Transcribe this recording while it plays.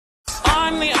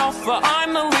alpha,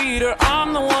 I'm the leader,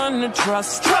 I'm the one to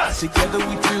trust. Together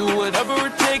we do whatever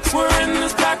it takes, we're in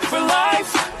this pack for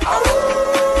life.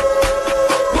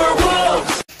 We're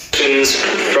wolves.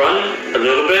 Front a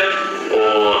little bit,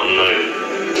 or no?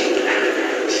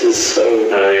 This is so...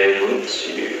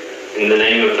 In the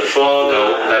name of the Father,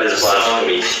 no, that is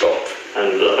blasphemy. Stop.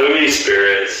 And the Holy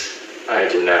Spirit, I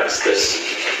denounce this.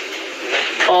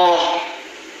 Oh,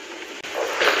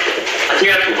 I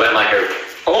think I have to wet my hair.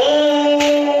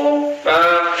 oh,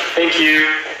 thank you.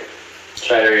 Let's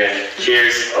try it again.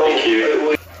 Cheers. Thank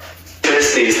you.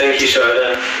 Miss these. Thank you,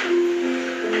 Shada.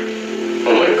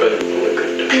 Oh my god. Oh my god.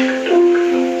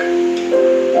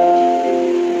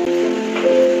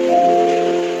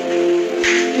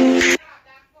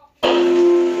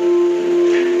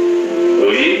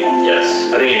 Will you? Yes.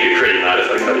 I think you'd be pretty mad if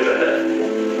I cut your hair.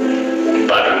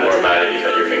 But I'd be more mad if you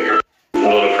cut your finger.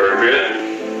 Not appropriate.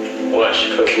 What?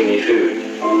 She's cooking me food.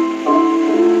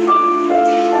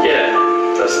 Yeah,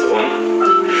 that's the one.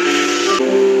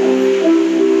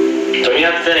 Don't you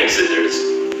have thinning scissors?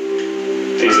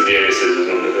 These are the only scissors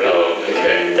on the thing. Oh,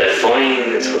 okay. They're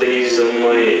fine. It's what they used on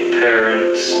my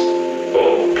parents.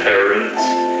 Or parents.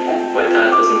 My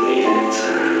dad doesn't need it.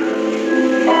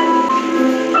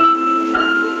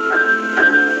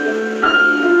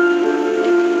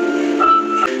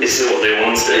 This is what they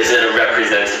want. Is it a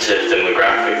representative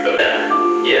demographic though?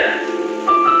 Yeah.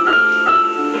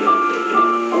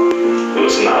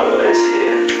 What's nowadays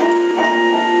here?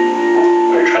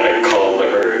 We're trying to cull the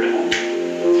herd.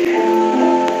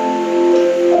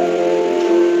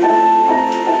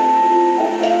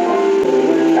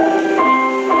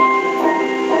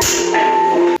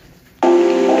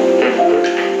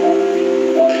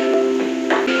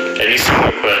 Any song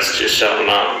requests, just shout them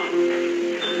out.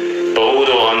 Bold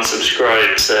or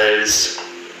unsubscribe says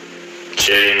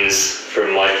James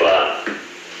from my flat.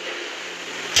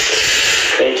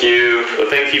 Thank you. Well,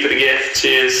 thank you for the gift.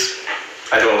 Cheers.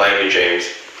 I don't like you, James.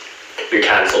 You're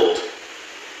cancelled.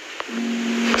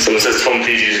 Someone says, Tom,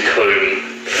 please use a comb.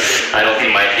 I don't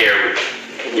think my hair would...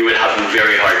 You would have a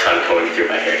very hard time combing through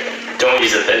my hair. Don't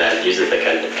use a thin end, use a thick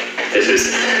end. This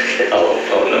is... Oh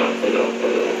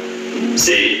no.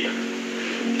 See,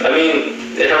 I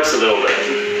mean, it helps a little bit.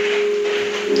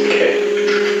 Okay.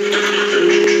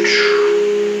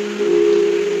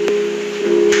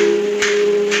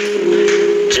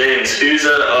 James, who's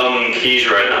at Keys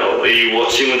right now? Are you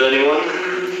watching with anyone?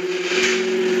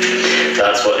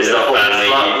 That's what... Is that whole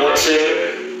flat watching?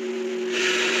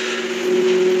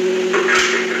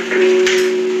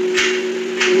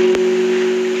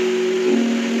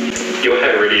 Your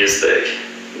hair really is thick.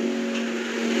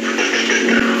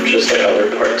 Just like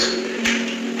other parts.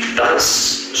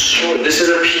 That's short. This is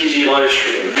a PG live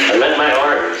stream. I meant my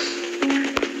arms.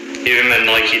 Even the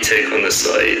Nike tick on the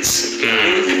sides.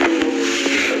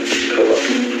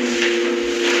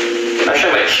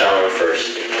 Actually, I might shower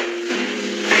first.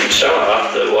 Shower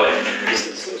after, why? This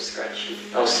is so scratchy.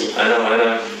 I'll see. I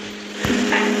know.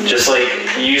 Just like,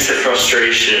 use the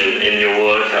frustration in your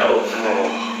workout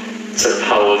to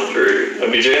power through.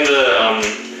 I'll be doing the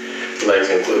Legs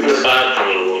and glutes. the bad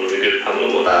Pamela one, the good Pamela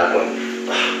one. Bad one.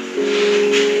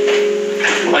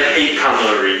 I hate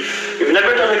Pamela Reef. You've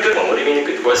never done a good one. What do you mean a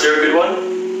good? Was there a good one?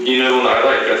 You know the one that I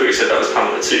like? I thought you said that was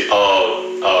Pamela too.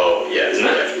 Oh, yeah. Isn't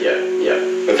it? Yeah.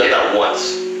 We've done that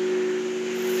once.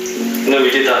 No, we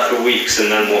did that for weeks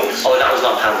and then once. Oh, that was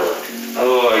not Pamela.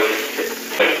 Oh, okay.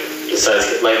 Like, it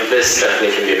says, like, this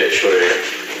definitely can be a bit shorter.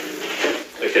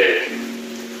 Okay.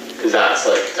 Because that's,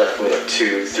 like, definitely, like,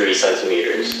 2-3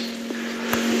 centimeters.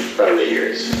 Around the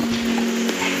ears.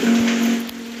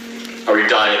 Are we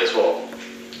dyeing as well?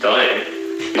 Dying?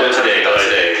 Not today, but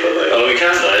like... Oh, we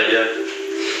can dye it, yeah.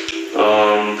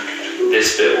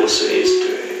 This bit also needs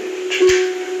doing.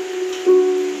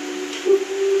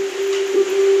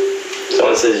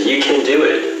 Someone says, you can do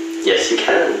it. Yes, you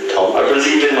can, Tom. I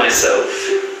believe in myself.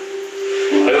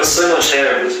 I got so much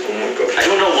hair on this. Oh my god. I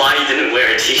don't know why you didn't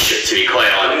wear a t-shirt, to be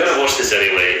quite I'm honest. gonna watch this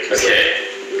anyway. Okay.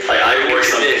 Like, I wore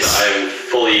something that I'm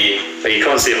fully... Like, you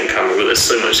can't see it on camera, but there's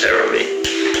so much hair on me.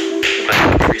 I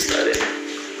have to freestyle it.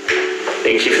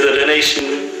 Thank you for the donation.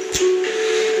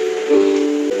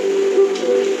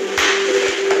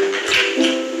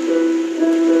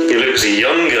 He looks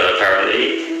younger,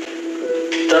 apparently.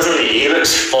 Doesn't he? He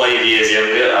looks 5 years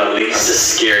younger, at least. I'm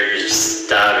just scared you're just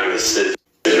stabbing the scissors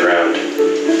around.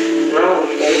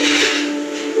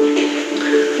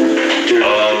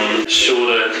 No.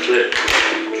 Shorter clip.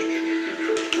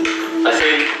 I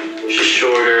think she's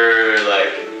shorter,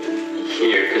 like,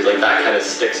 here, because, like, that kind of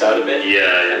sticks out a bit.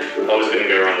 Yeah. I was gonna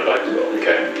go around the back as well.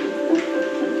 Okay.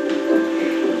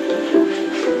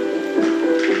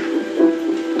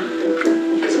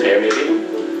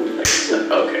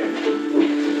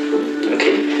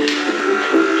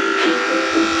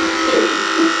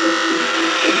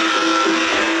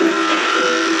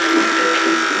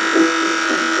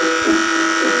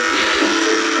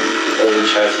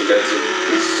 as you get to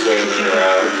swing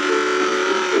around.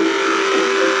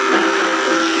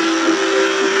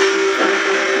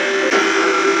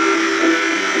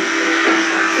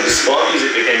 The spot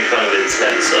music became kind of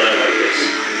intense, I don't like this.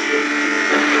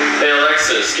 Hey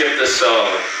Alexa, skip this song.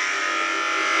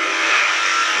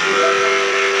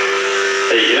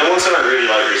 Hey, you know what song I really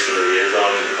like recently is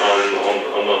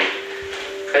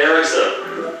Hey Alexa,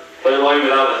 play Line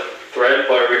Without a Thread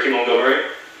by Ricky Montgomery.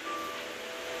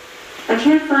 I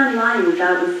can't find Line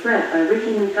Without a Thread by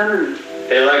Ricky Montgomery.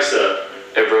 Hey Alexa,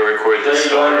 ever record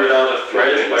this Line Without a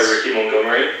Thread by Ricky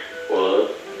Montgomery?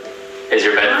 What? Is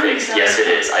your bed fixed? Yes it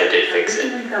is, I did fix Ricky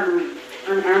it. Montgomery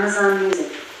on Amazon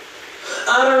Music.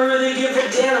 I don't really give a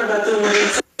damn about the way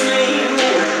it's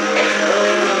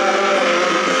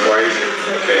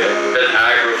Okay. An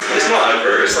aggro. It's not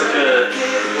aggro, it's like a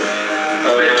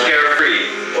bit carefree.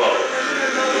 Well,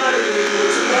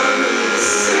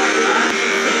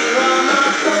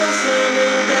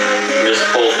 Just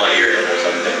hold my ear in or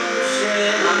something.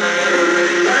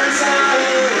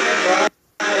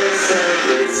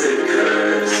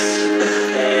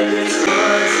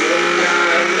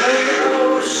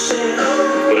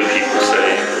 what do people say?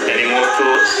 Any more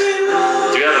thoughts?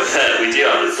 Do we have a pet? We do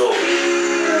have a dog.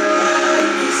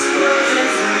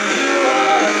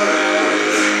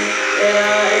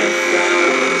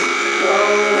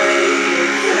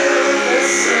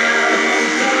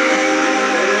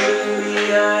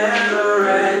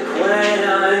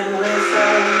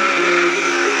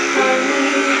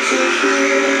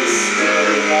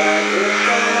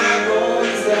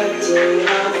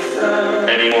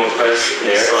 Any more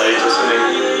questions? Slides or something?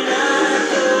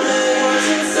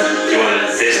 Do you want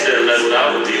this bit leveled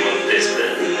out or do you want this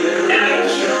bit in more?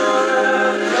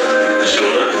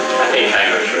 Shorter? I think I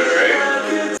go short, right?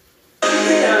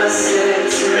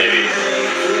 Maybe.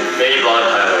 Maybe blonde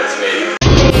highlights, maybe.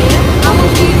 I'ma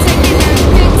be taking them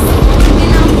pics,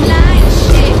 and I'm flying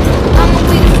shit. I'ma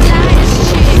be the flyest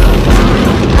shit.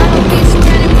 I'ma be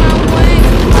spreading my wings.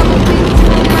 I'ma be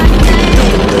doing my thing.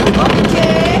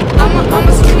 Okay,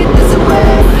 I'ma spit this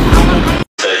away.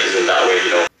 So use it that way, you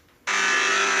don't.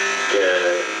 Yeah.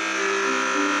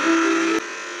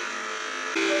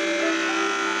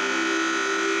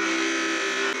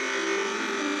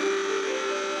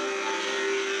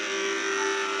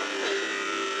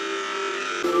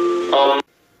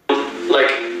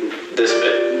 Like this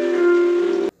bit.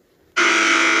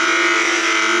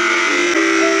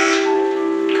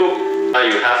 Cool. Now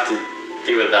you have to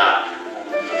deal with that.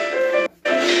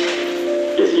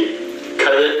 Is you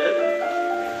cut it.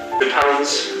 £2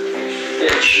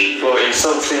 bitch for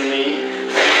insulting me.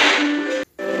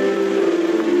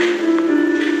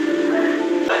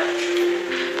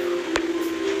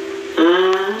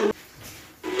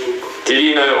 Did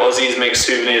you know Aussies make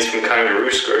souvenirs from kangaroo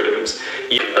scrotums?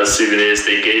 As souvenirs,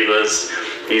 they gave us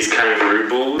these kangaroo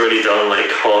balls. Already done like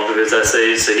half of his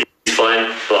essays, so he's fine,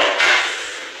 but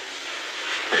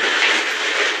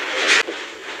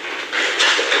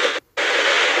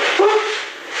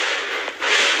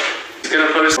he's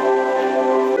gonna post.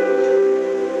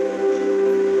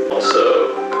 Also,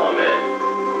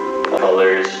 comment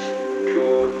colors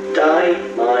to dye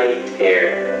my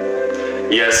hair.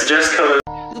 Yeah, suggest colors.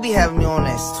 You be having me on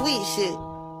that sweet shit.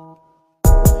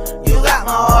 You got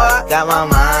my heart, got my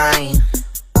mind.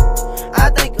 I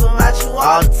think about you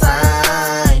all the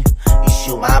time. You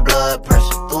shoot my blood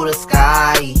pressure through the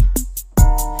sky.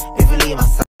 If you leave my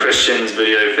side. Christian's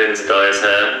video for him to dye his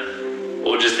hair,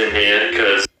 or just in here,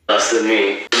 because That's than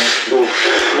me.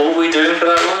 what were we doing for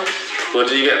that one? What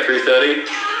did you get 330?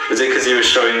 Was it because you were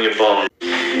showing your bomb?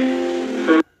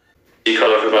 You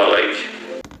cut off about like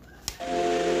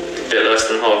a bit less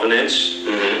than half an inch,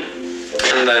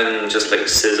 and then just like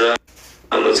scissor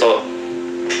on the top.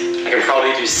 I can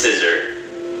probably do scissor.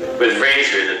 With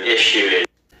razor, the issue is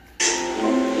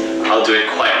I'll do it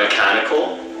quite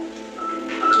mechanical.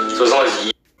 So as long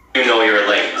as you know your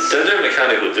lengths. Don't do it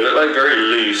mechanical, do it like very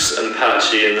loose and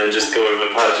patchy, and then just go over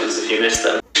patches if you miss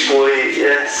them. Boy,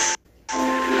 yes.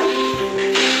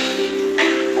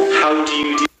 How do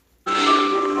you do?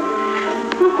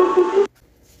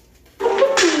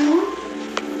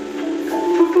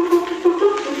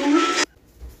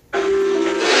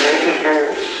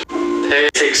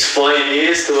 It takes 5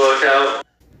 years to work out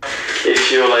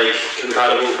if you're like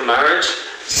compatible for marriage.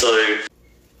 So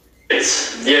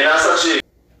it's that's actually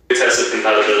a test of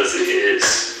compatibility.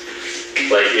 Is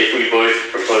like if we both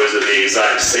propose at the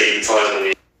exact same time on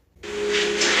the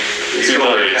who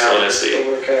knows, honestly.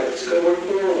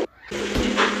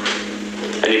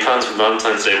 Any plans for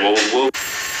Valentine's Day? We'll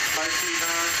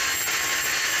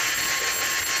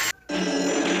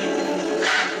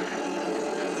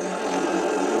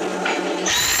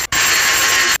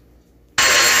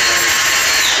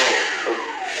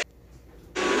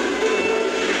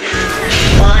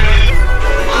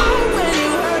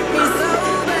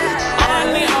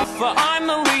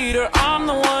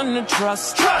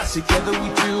trust. Together we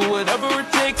do whatever it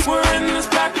takes. We're in this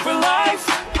pack for life.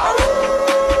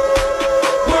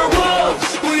 We're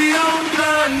wolves, we own